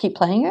keep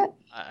playing it?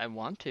 I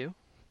want to.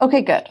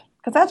 Okay, good.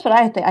 Because that's what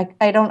I think.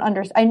 I don't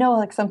understand. I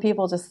know some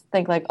people just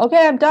think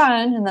okay, I'm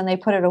done, and then they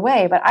put it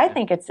away. But I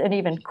think it's an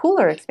even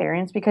cooler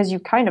experience because you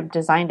kind of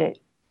designed it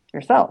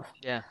yourself.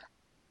 Yeah.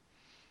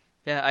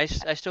 Yeah, I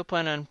still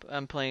plan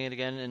on playing it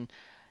again, and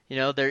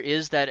there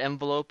is that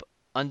envelope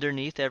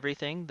underneath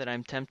everything that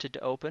I'm tempted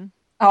to open.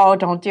 Oh,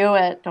 don't do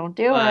it! Don't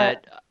do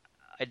it!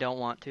 I don't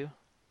want to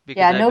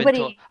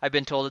because I've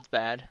been told it's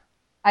bad.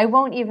 I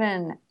won't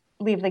even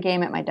leave the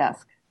game at my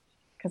desk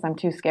because I'm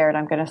too scared.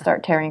 I'm going to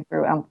start tearing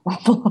through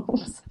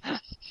envelopes.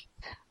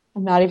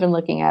 I'm not even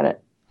looking at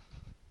it.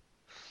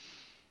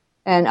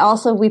 And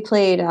also, we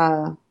played.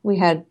 I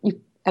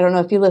don't know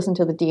if you listened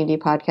to the D&D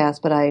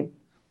podcast, but I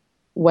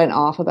went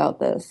off about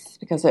this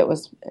because it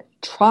was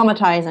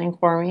traumatizing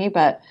for me,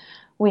 but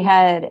we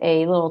had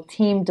a little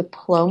team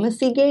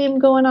diplomacy game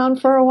going on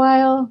for a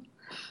while,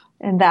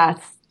 and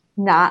that's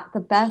not the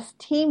best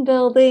team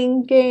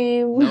building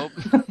game. Nope.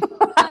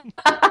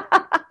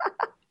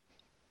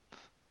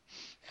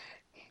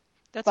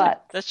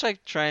 That's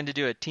like trying to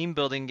do a team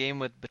building game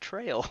with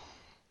betrayal.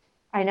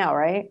 I know,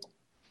 right?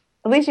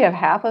 At least you have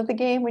half of the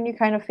game when you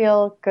kind of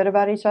feel good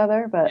about each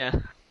other, but Yeah.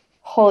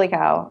 holy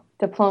cow.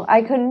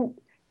 I couldn't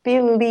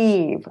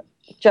believe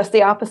just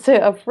the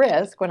opposite of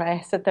Risk when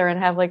I sit there and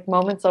have like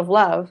moments of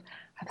love.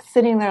 I'm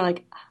sitting there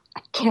like,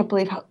 I can't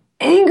believe how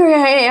angry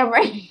I am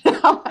right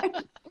now. I'm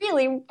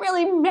really,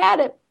 really mad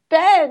at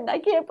Ben. I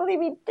can't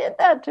believe he did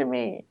that to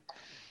me.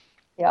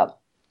 Yep.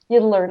 You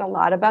learn a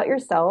lot about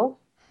yourself.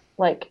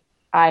 Like,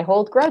 I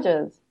hold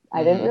grudges.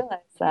 I didn't realize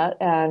that.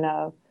 And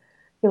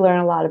you learn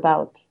a lot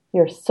about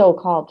your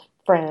so-called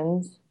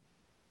friends.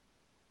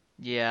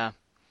 Yeah.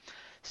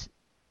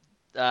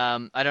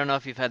 I don't know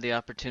if you've had the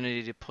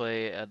opportunity to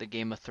play the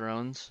Game of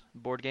Thrones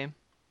board game.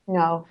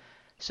 No.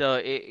 So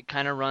it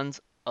kind of runs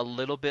a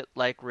little bit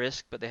like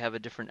Risk, but they have a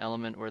different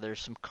element where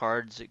there's some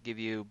cards that give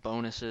you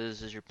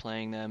bonuses as you're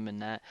playing them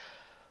and that.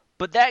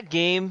 But that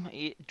game,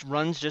 it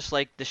runs just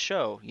like the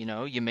show, you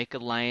know. You make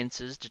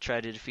alliances to try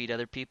to defeat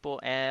other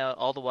people, and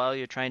all the while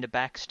you're trying to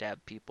backstab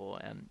people.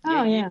 And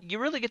you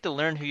really get to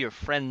learn who your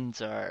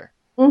friends are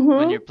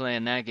when you're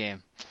playing that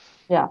game.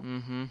 Yeah.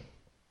 Mm-hmm.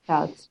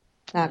 Yeah, it's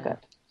not good.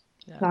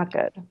 Yeah. Not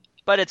good.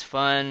 But it's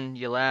fun.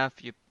 You laugh.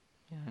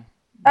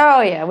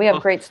 Oh, yeah. We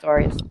have great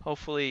stories.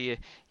 Hopefully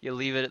you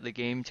leave it at the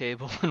game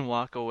table and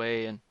walk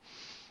away and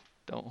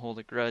don't hold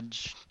a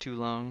grudge too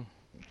long.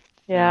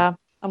 Yeah,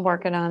 I'm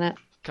working on it.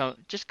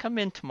 Just come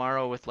in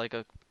tomorrow with like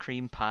a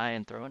cream pie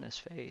and throw it in his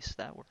face.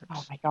 That works.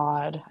 Oh, my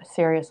God.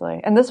 Seriously.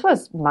 And this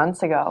was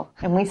months ago,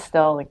 and we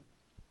still like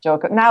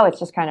joke. Now it's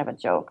just kind of a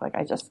joke. Like,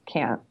 I just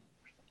can't.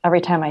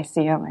 Every time I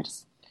see him, I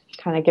just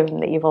kind of give him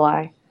the evil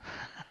eye.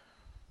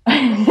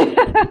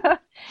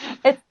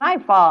 It's my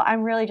fault.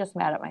 I'm really just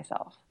mad at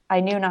myself. I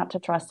knew not to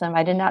trust him.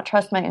 I did not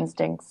trust my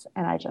instincts,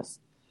 and I just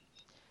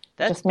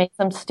made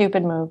some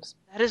stupid moves.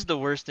 That is the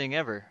worst thing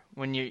ever.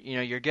 When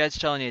your gut's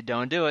telling you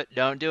don't do it,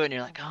 and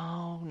you're like,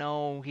 oh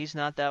no, he's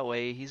not that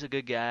way. He's a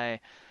good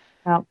guy.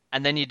 Yep.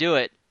 And then you do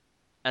it,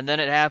 and then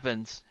it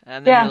happens,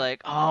 and then you're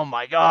like, oh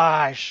my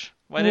gosh,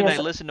 why didn't I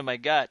listen to my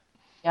gut?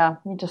 Yeah,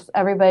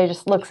 everybody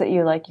just looks at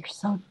you like, you're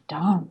so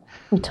dumb.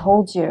 We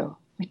told you.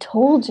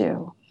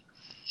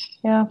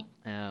 Yeah.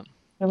 Yeah.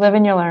 You live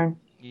and you learn.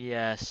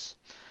 Yes.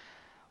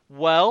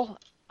 Well,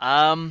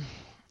 I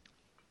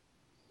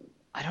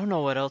don't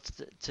know what else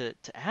to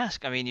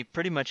ask. I mean, you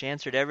pretty much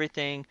answered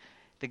everything.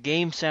 The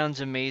game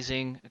sounds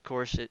amazing. Of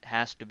course, it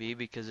has to be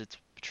because it's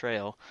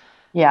Betrayal.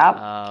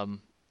 Yeah.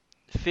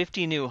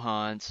 50 new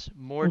haunts,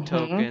 more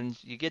tokens.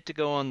 You get to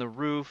go on the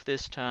roof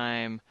this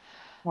time.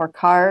 More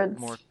cards.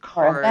 More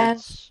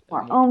events.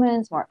 More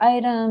omens. More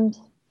items.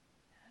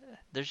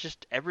 There's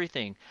just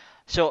everything.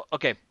 So,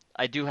 okay,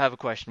 I do have a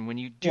question. When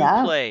you do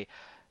play,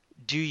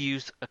 do you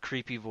use a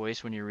creepy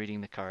voice when you're reading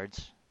the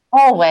cards?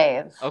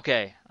 Always.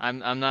 Okay,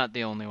 I'm not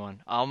the only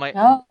one.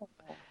 No.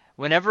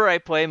 Whenever I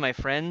play, my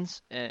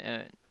friends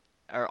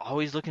are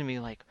always looking at me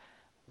like,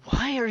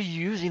 "Why are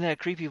you using that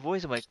creepy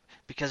voice?" I'm like,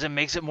 "Because it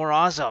makes it more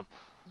awesome."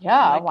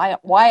 Yeah.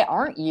 Why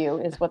aren't you?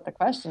 Is what the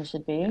question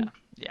should be.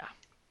 Yeah.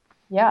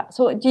 Yeah.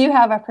 So, do you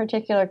have a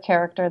particular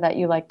character that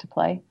you like to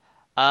play?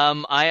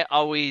 I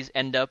always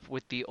end up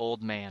with the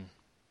old man.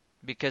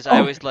 Because I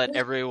always let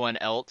everyone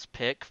else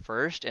pick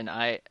first, and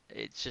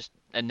it's just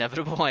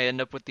inevitable I end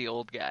up with the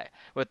old guy,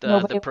 with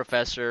the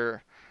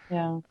professor.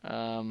 Yeah.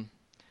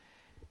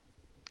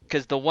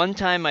 Because the one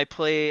time I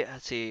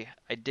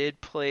did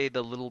play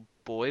the little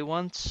boy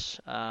once.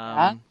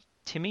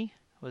 Timmy,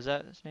 was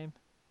that his name?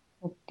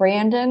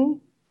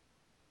 Brandon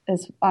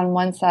is on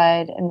one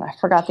side, and I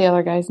forgot the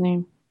other guy's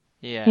name.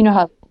 Yeah. You know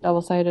how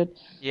double-sided.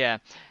 Yeah,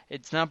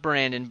 it's not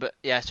Brandon, but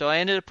yeah, so I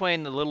ended up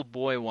playing the little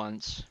boy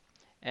once.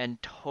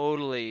 And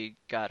totally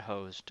got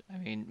hosed. I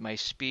mean, my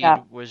speed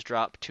was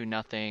dropped to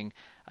nothing.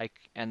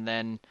 And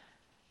then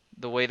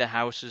the way the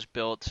house is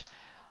built,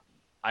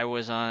 I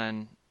was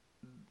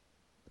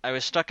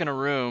stuck in a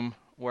room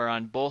where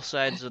on both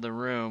sides of the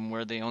room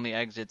were the only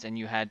exits, and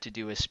you had to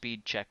do a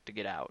speed check to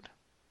get out.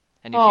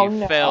 And if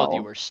you failed,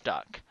 you were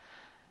stuck.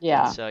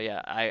 Yeah. And so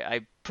yeah,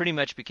 I pretty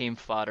much became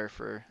fodder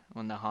for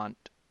when the haunt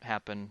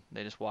happened.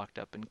 They just walked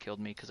up and killed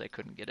me because I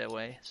couldn't get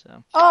away.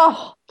 So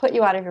put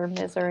you out of your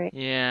misery.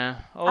 Yeah.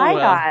 I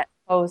got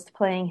hosed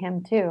playing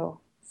him too.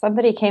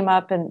 Somebody came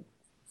up and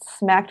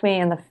smacked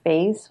me in the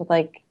face with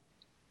like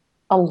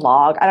a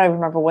log. I don't even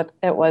remember what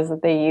it was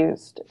that they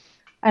used.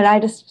 And I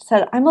just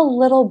said, I'm a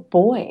little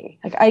boy.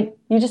 Like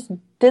you just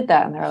did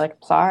that. And they were like,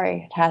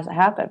 sorry, it hasn't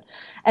happened.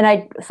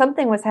 And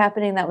something was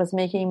happening that was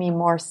making me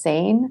more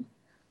sane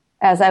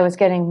as I was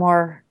getting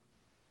more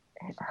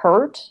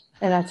hurt.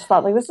 And I just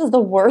thought, like, this is the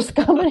worst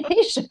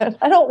combination.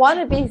 I don't want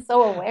to be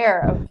so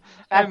aware of the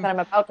fact that I'm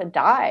about to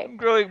die. I'm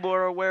growing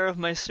more aware of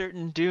my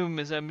certain doom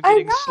as I'm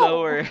getting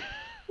slower.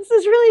 this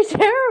is really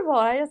terrible.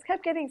 I just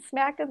kept getting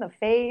smacked in the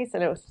face,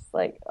 and it was just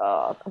like,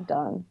 oh, I'm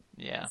done.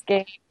 Yeah. This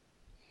game.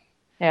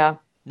 Yeah.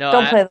 No,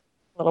 Don't play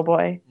little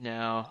boy.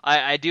 No.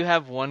 I do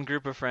have one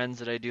group of friends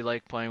that I do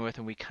like playing with,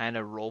 and we kind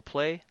of role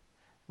play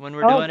when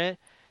we're doing it.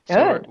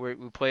 So good.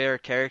 we play our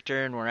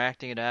character, and we're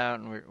acting it out,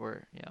 and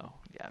we're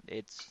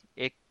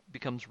it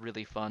becomes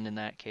really fun in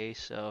that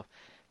case. So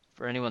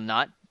for anyone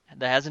that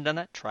hasn't done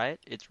that, try it.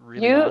 It's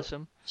really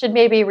awesome. Should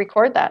maybe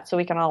record that so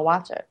we can all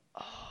watch it.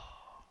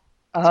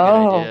 That's a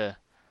good idea.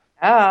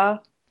 Yeah.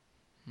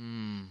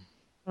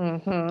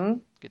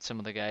 Get some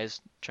of the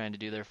guys trying to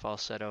do their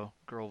falsetto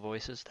girl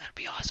voices. That'd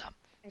be awesome.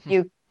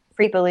 You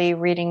creepily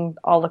reading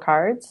all the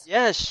cards?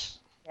 Yes.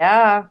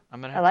 Yeah.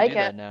 I'm going to have to do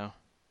that now.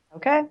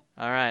 Okay.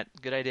 All right.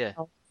 Good idea.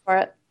 I'll look for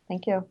it.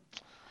 Thank you.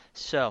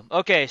 So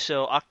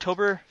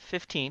October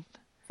 15th.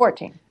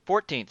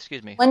 14th,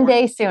 excuse me. One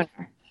day sooner.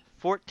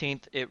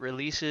 14th, it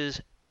releases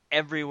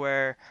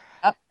everywhere.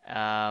 Yep.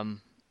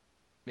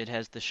 It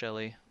has the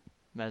Shelley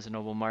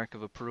Mazzanoble mark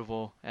of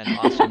approval and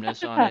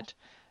awesomeness on it,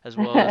 as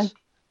well as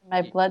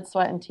my blood,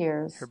 sweat, and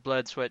tears. Her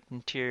blood, sweat,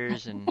 and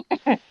tears, and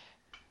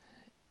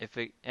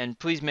and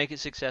please make it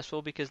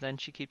successful, because then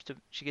she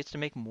gets to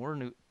make more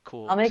new,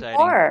 cool, I'll make exciting.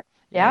 more.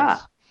 Yeah.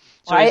 Yes.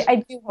 So well, I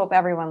do hope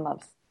everyone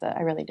loves it.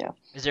 I really do.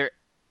 Is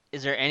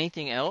there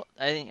anything else?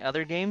 I think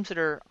other games that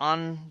are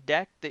on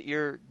deck that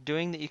you're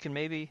doing that you can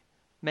maybe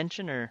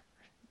mention, or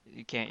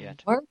you can't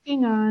yet?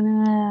 Working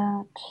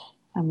on it.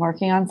 I'm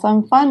working on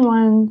some fun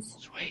ones.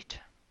 Sweet.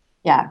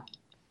 Yeah.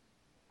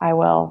 I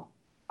will.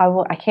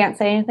 I can't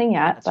say anything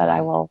yet, That's but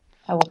fine.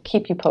 I will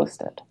keep you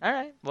posted. All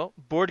right. Well,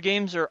 board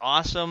games are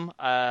awesome.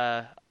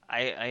 I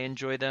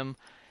enjoy them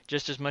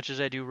just as much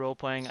as I do role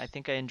playing. I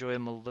think I enjoy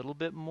them a little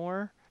bit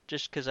more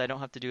just because I don't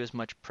have to do as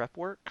much prep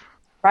work.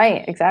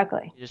 Right.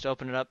 Exactly. You just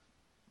open it up,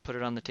 put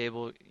it on the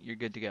table, you're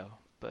good to go.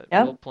 But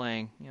Yep. role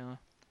playing,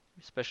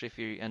 especially if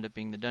you end up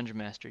being the dungeon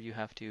master, you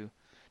have to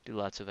do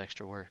lots of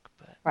extra work.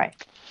 But Right.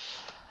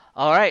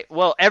 all right.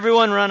 Well,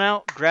 everyone run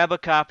out, grab a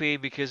copy,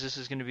 because this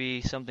is going to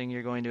be something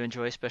you're going to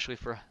enjoy, especially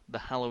for the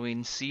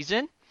Halloween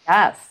season.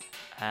 Yes.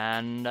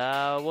 And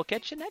we'll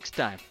catch you next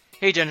time.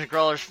 Hey, Dungeon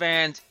Crawlers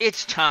fans,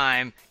 it's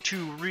time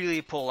to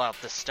really pull out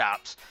the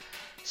stops.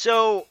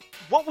 So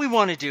what we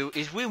want to do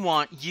is we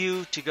want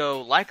you to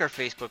go like our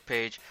Facebook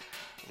page,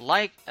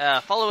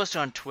 follow us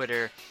on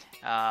Twitter,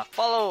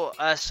 follow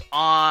us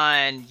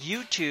on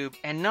YouTube,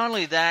 and not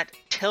only that,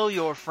 tell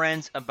your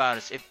friends about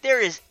us. If there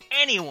is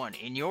anyone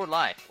in your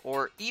life,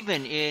 or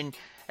even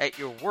at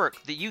your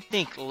work, that you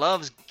think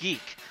loves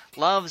geek,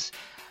 loves,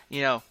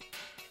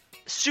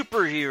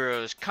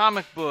 superheroes,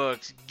 comic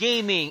books,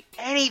 gaming,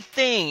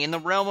 anything in the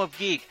realm of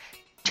geek,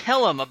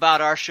 tell them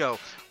about our show.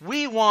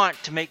 We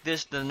want to make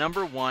this the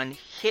 #1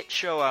 hit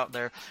show out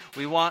there.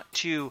 We want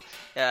to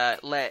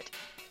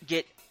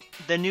get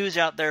the news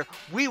out there.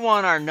 We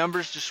want our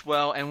numbers to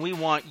swell, and we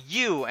want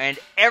you and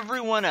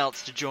everyone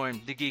else to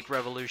join the Geek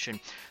Revolution.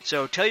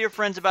 So tell your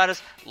friends about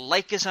us,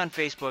 like us on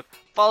Facebook,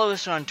 follow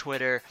us on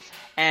Twitter,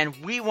 and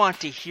we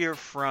want to hear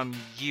from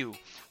you.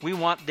 We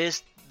want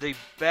this the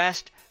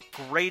best,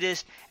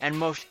 greatest, and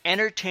most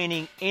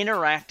entertaining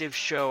interactive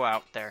show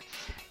out there.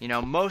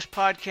 Most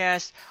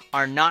podcasts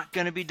are not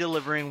going to be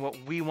delivering what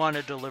we want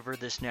to deliver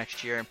this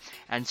next year.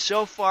 And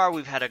so far,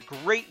 we've had a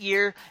great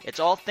year. It's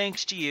all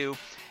thanks to you.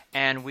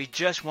 And we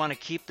just want to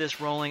keep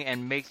this rolling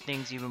and make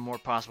things even more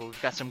possible.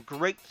 We've got some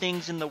great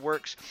things in the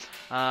works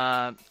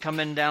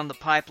coming down the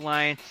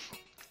pipeline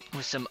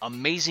with some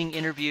amazing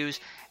interviews.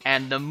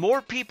 And the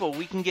more people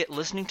we can get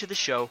listening to the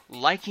show,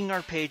 liking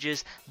our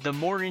pages, the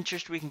more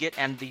interest we can get,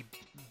 and the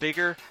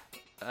bigger,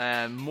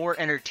 more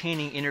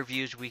entertaining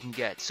interviews we can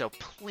get. So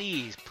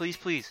please, please,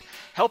 please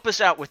help us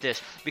out with this,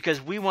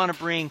 because we want to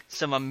bring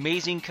some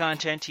amazing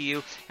content to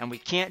you, and we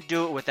can't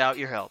do it without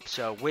your help.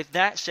 So with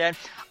that said,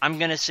 I'm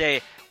going to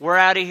say we're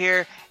out of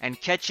here, and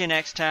catch you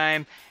next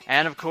time.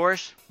 And of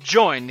course,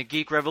 join the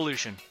Geek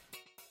Revolution.